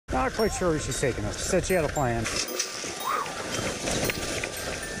Not quite sure where she's taking us. She said she had a plan.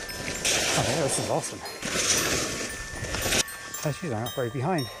 Oh yeah, this is awesome. Oh, she's not right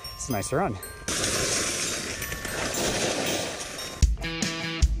behind. It's a nice run.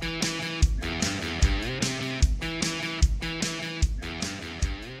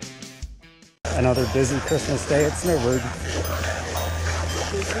 Another busy Christmas day at Snowbird.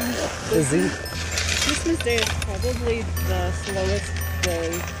 Busy. Christmas Day is probably the slowest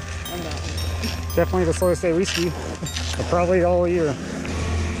day on the mountain. Definitely the slowest day we ski, but probably all year.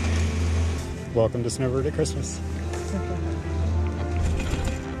 Welcome to Snowbird at Christmas.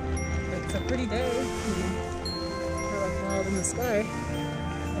 It's a pretty day. We're like wild in the sky.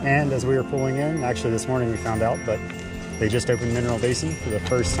 And as we were pulling in, actually this morning we found out, but they just opened Mineral Basin for the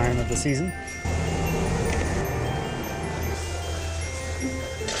first time of the season.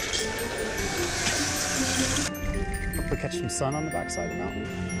 Hopefully catch some sun on the backside of the mountain.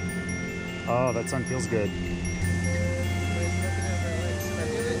 Oh, that sun feels good.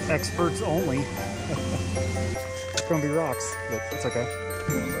 Experts only. It's gonna be rocks, but it's okay.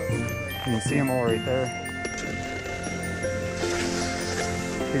 You can see them all right there.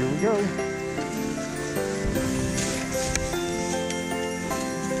 Here we go.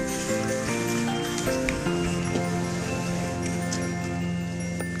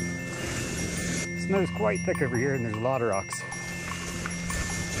 Snow's quite thick over here and there's a lot of rocks.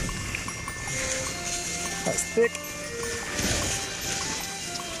 That's thick.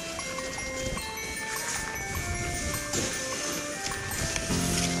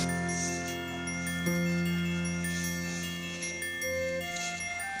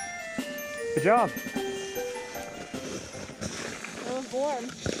 Good job. It was warm.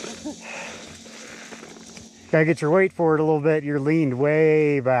 Gotta get your weight forward a little bit. You're leaned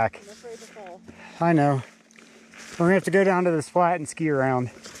way back. I'm afraid to fall. I know. We're gonna have to go down to this flat and ski around.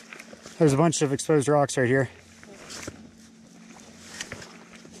 There's a bunch of exposed rocks right here.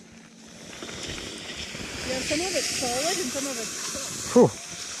 Yeah, some of it's solid and some of it's soft.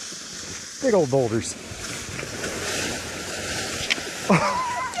 Whew. Big old boulders.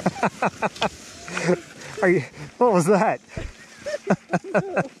 Are you? What was that?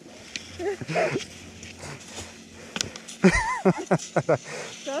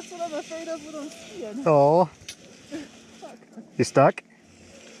 That's what I'm afraid of when I'm skiing. Oh. You stuck?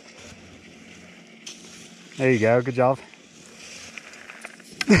 There you go. Good job.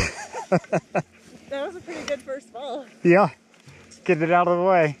 That was a pretty good first fall. Yeah. Get it out of the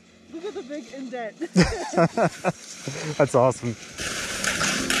way. Look at the big indent. That's awesome.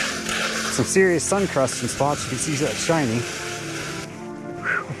 Some serious sun crust in spots. You can see that shiny.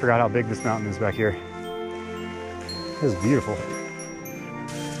 Whew, I forgot how big this mountain is back here. This is beautiful.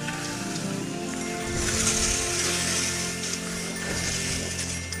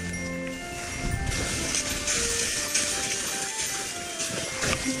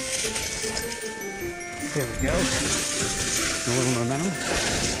 There we go. A little momentum.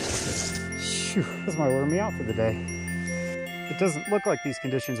 Phew, this might wear me out for the day. It doesn't look like these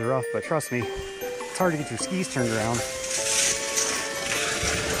conditions are rough, but trust me, it's hard to get your skis turned around.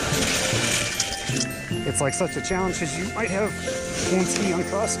 It's like such a challenge because you might have one ski on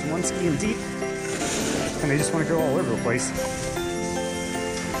crust and one ski in deep, and they just want to go all over the place.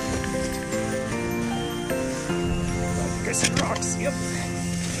 Got some rocks, yep.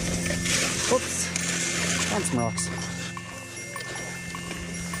 Whoops, found some rocks.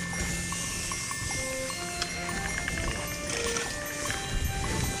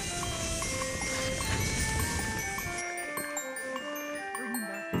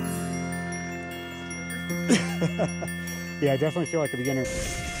 Yeah, I definitely feel like a beginner.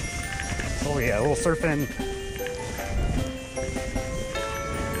 Oh yeah, a little surfing.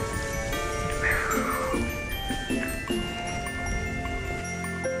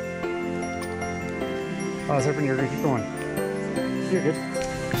 I was hoping you were gonna keep going. You're good.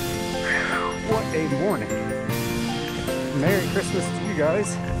 What a morning. Merry Christmas to you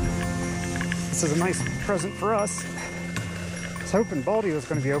guys. This is a nice present for us. I was hoping Baldy was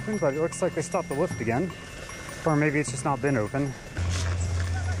gonna be open, but it looks like they stopped the lift again. Or maybe it's just not been open.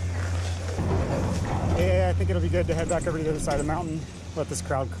 Yeah, I think it'll be good to head back over to the other side of the mountain, let this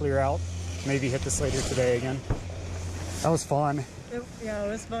crowd clear out, maybe hit this later today again. That was fun. Yeah, it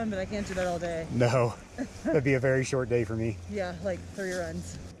was fun, but I can't do that all day. No, that'd be a very short day for me. Yeah, like 3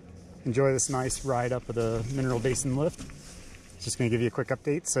 runs. Enjoy this nice ride up with the Mineral Basin lift. Just gonna give you a quick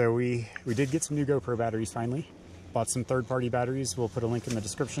update. So we did get some new GoPro batteries finally. Bought some third-party batteries. We'll put a link in the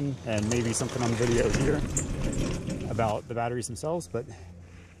description and maybe something on the video here about the batteries themselves, but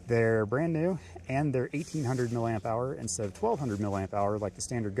They're brand new, and they're 1800 milliamp hour instead of 1200 milliamp hour like the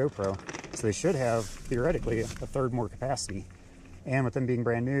standard GoPro. So they should have, theoretically, a third more capacity. And with them being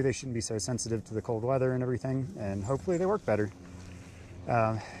brand new, they shouldn't be so sensitive to the cold weather and everything, and hopefully they work better.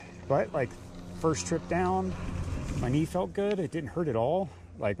 But like, first trip down, my knee felt good. It didn't hurt at all.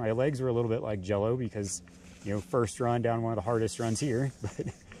 Like, my legs were a little bit like jello because, you know, first run down one of the hardest runs here.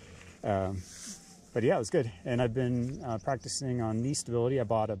 But yeah, it was good. And I've been practicing on knee stability. I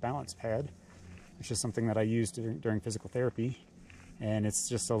bought a balance pad, which is something that I used during physical therapy. And it's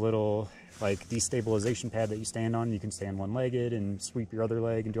just a little like destabilization pad that you stand on. You can stand one-legged and sweep your other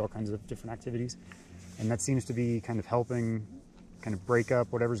leg and do all kinds of different activities. And that seems to be kind of helping kind of break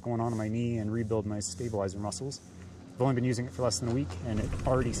up whatever's going on in my knee and rebuild my stabilizer muscles. I've only been using it for less than a week, and it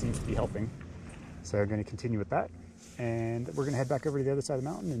already seems to be helping. So I'm going to continue with that. And we're going to head back over to the other side of the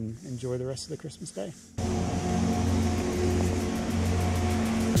mountain and enjoy the rest of the Christmas day.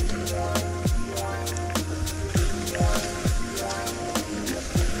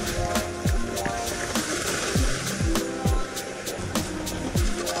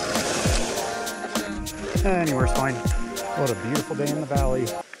 Anywhere's fine. What a beautiful day in the valley.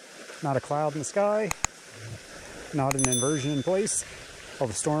 Not a cloud in the sky. Not an inversion in place. All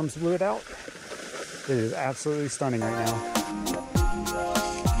the storms blew it out. It is absolutely stunning right now.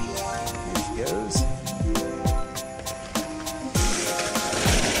 There she goes.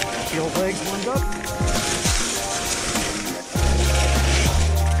 The old legs warmed up.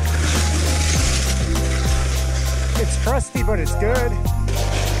 It's crusty, but it's good.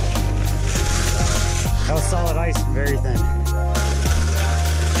 That was solid ice and very thin.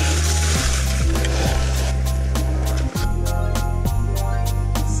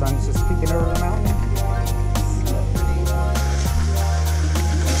 Sun's just peeking over the mountain.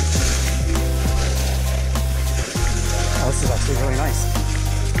 Oh, this is actually really nice.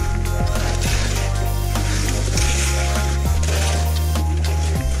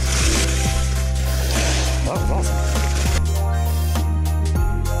 Well, that was awesome.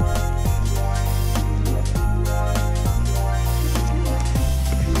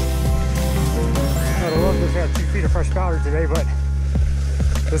 I'd love to have 2 feet of fresh powder today, but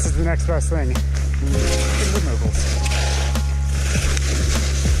this is the next best thing. Wood moguls.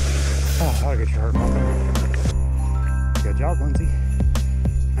 Oh, that'll get your heart pumping. Good job, Lindsay.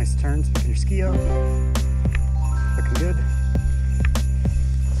 Nice turns, picking your ski up. Looking good.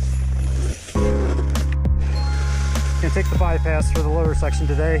 Gonna take the bypass for the lower section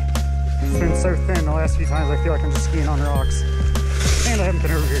today. It's been so thin the last few times I feel like I'm just skiing on rocks. And I haven't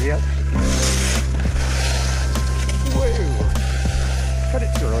been over here yet. Whoa! Cut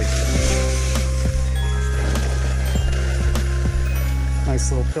it too early.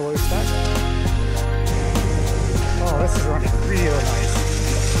 Nice little pillow stack. Oh, this is running real nice.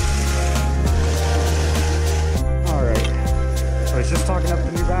 Alright. I was just talking up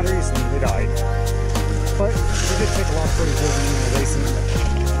the new batteries and they died. But we did take a lot of footage of the Mineral Basin.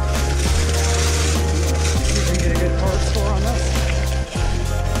 We can get a good part score on this.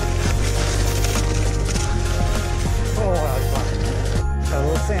 Oh, that was fun. Got a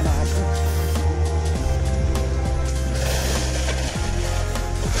little Santa action.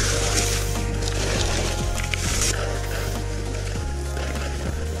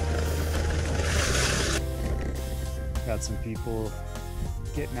 Got some people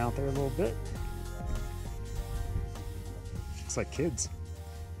getting out there a little bit. Looks like kids.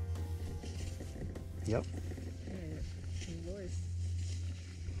 Yep.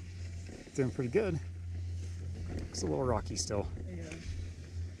 Doing pretty good. It's a little rocky still. Yeah.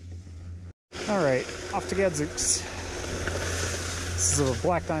 Alright, off to Gadzooks. This is a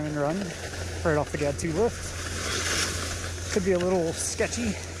black diamond run, right off the Gad 2 lift. Could be a little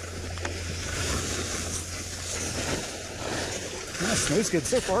sketchy. Yeah, snow's good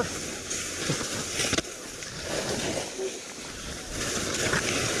so far.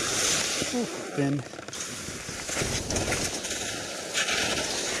 Ooh, thin.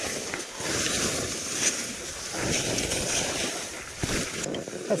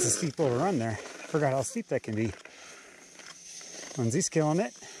 That's a steep little run there. Forgot how steep that can be. Lindsay's killing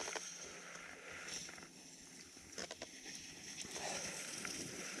it.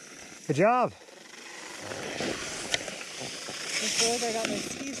 Good job. I feel like I got my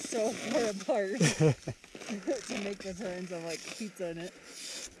skis so far apart to make the turns. I'm like pizza in it.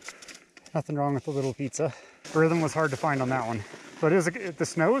 Nothing wrong with the little pizza. Rhythm was hard to find on that one, but the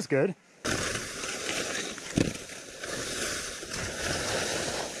snow was good.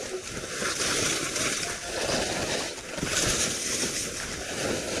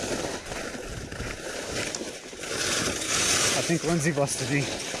 I think Lindsay busted me.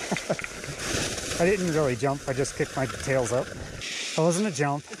 I didn't really jump. I just kicked my tails up. It wasn't a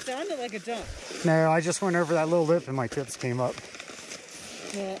jump. It sounded like a jump. No, I just went over that little lip and my tips came up.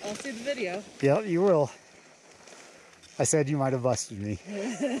 Well, I'll see the video. Yep, you will. I said you might have busted me.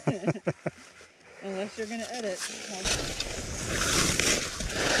 Unless you're going to edit.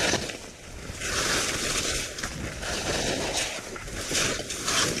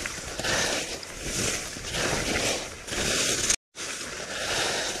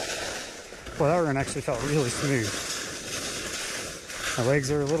 Well, that run actually felt really smooth. My legs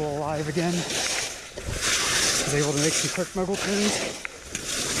are a little alive again. I was able to make some quick mogul turns.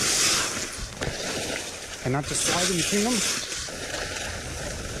 And not just slide in between them.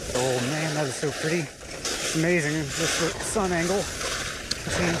 Oh man, that is so pretty. Amazing, just the sun angle.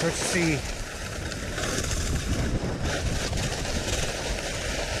 You can't touch the sea.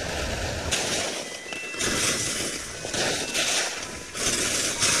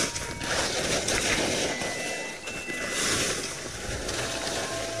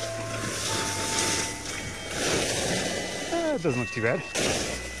 It doesn't look too bad.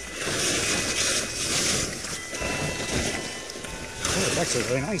 Oh, it's actually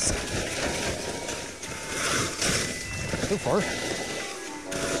really nice. So far.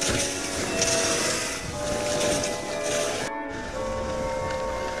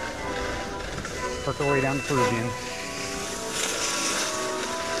 Work our way down to Peruvian.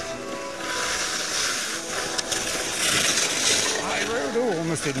 High road. Oh,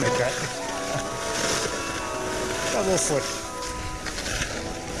 almost didn't make that. Got a little slip.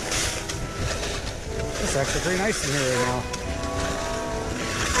 It's actually pretty nice in here right now.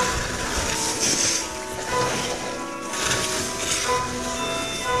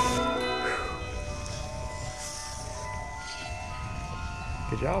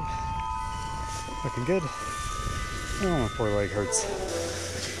 Good job. Looking good. Oh, my poor leg hurts.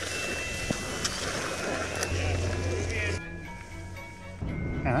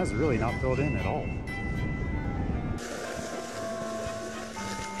 Man, that's really not filled in at all.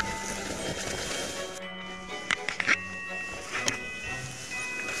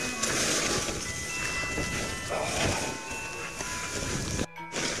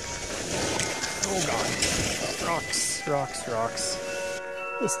 Oh God. Rocks, rocks, rocks.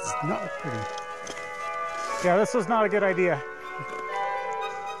 This is not pretty. Yeah, this was not a good idea.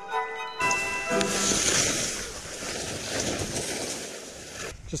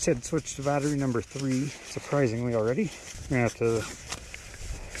 Just had switched to battery number 3, surprisingly already. I'm gonna have to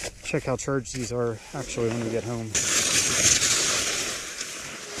check how charged these are actually when we get home.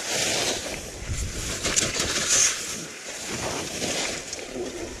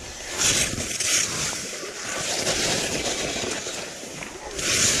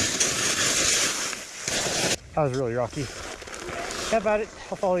 That was really rocky. How about it?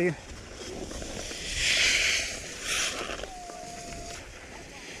 I'll follow you.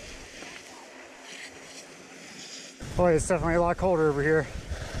 Boy, it's definitely a lot colder over here.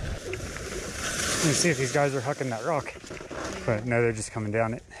 Let me see if these guys are hucking that rock. But no, they're just coming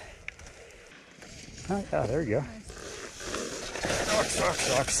down it. Oh, yeah, there you go. Rocks, rocks,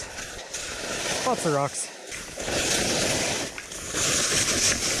 rocks. Lots of rocks.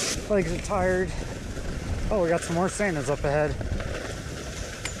 Legs are tired. Oh, we got some more Santas up ahead.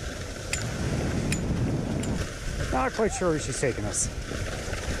 Not quite sure where she's taking us.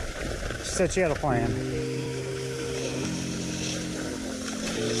 She said she had a plan.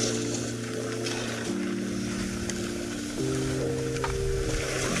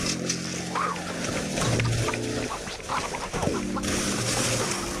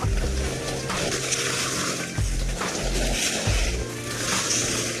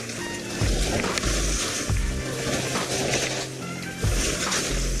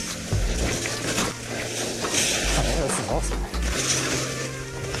 Awesome.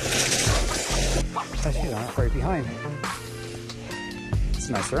 She's on it right behind. It's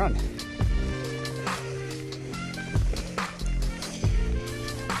a nice run.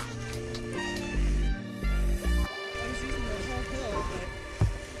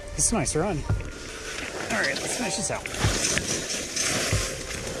 It's a nice run. Alright, let's finish this out.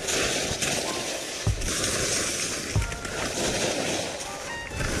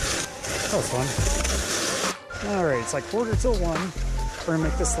 That was fun. Alright, it's like 1:45. We're gonna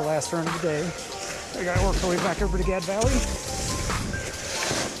make this the last run of the day. I gotta work our way back over to Gad Valley.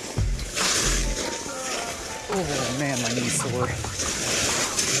 Oh man, my knee's sore. I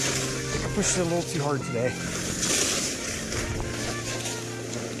think I pushed it a little too hard today.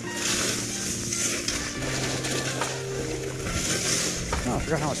 Oh, I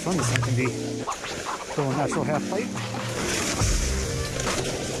forgot how much fun this thing can be. Little natural half pipe.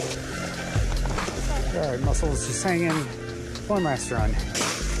 All right, Muscles just hanging. One last run.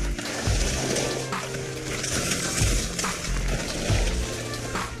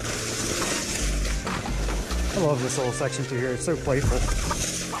 I love this little section through here. It's so playful.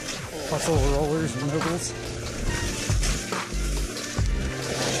 Lots of little rollers and moguls.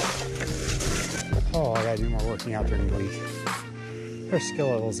 Oh, I gotta do more working out during the week. Their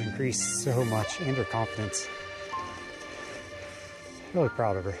skill levels increased so much and their confidence. Really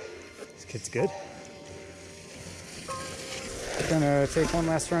proud of her. This kid's good. Gonna take one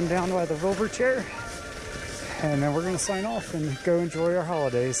last run down by the Wilbur chair, and then we're gonna sign off and go enjoy our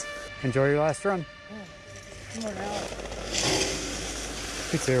holidays. Enjoy your last run. Come on out.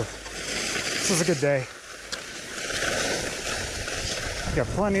 Me too. This was a good day. Got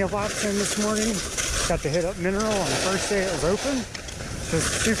plenty of laps in this morning. Got to hit up Mineral on the first day it was open.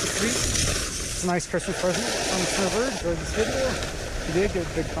 Just super sweet. It's a nice Christmas present from Snowbird. Enjoyed this video. If you did, give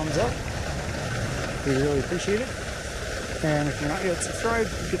it a big thumbs up. We really appreciate it. And if you're not yet subscribed,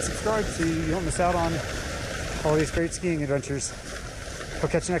 get subscribed so you don't miss out on all these great skiing adventures. I'll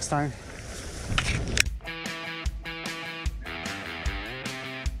catch you next time.